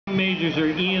majors are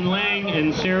Ian Lang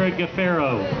and Sarah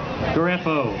Gareffo.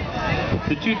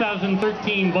 The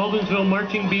 2013 Baldwinsville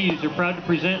Marching Bees are proud to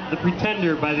present The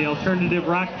Pretender by the alternative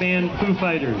rock band Foo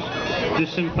Fighters.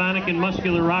 This symphonic and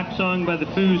muscular rock song by the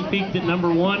Foos peaked at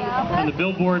 #1 on the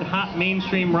Billboard Hot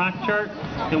Mainstream Rock chart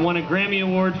and won a Grammy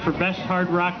Award for Best Hard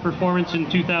Rock Performance in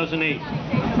 2008.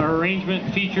 Our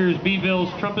arrangement features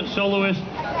Beeville's trumpet soloist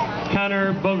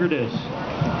Connor Bogardus.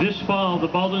 This fall, the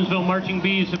Baldwinsville Marching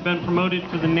Bees have been promoted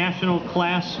to the national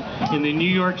class in the New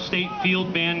York State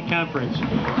Field Band Conference.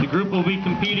 The group will be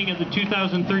competing at the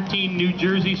 2013 New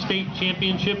Jersey State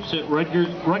Championships at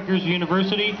Rutgers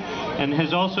University and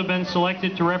has also been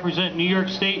selected to represent New York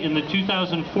State in the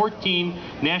 2014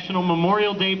 National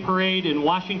Memorial Day Parade in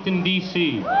Washington,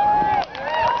 D.C.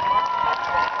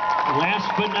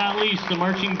 Last but not least, the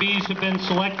Marching Bees have been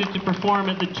selected to perform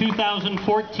at the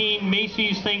 2014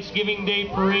 Macy's Thanksgiving Day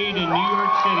Parade in New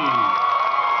York City.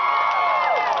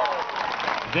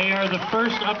 They are the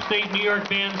first upstate New York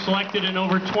band selected in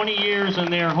over 20 years,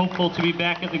 and they are hopeful to be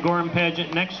back at the Gorham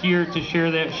Pageant next year to share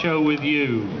that show with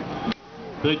you.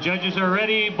 The judges are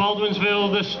ready.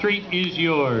 Baldwinsville, the street is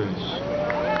yours.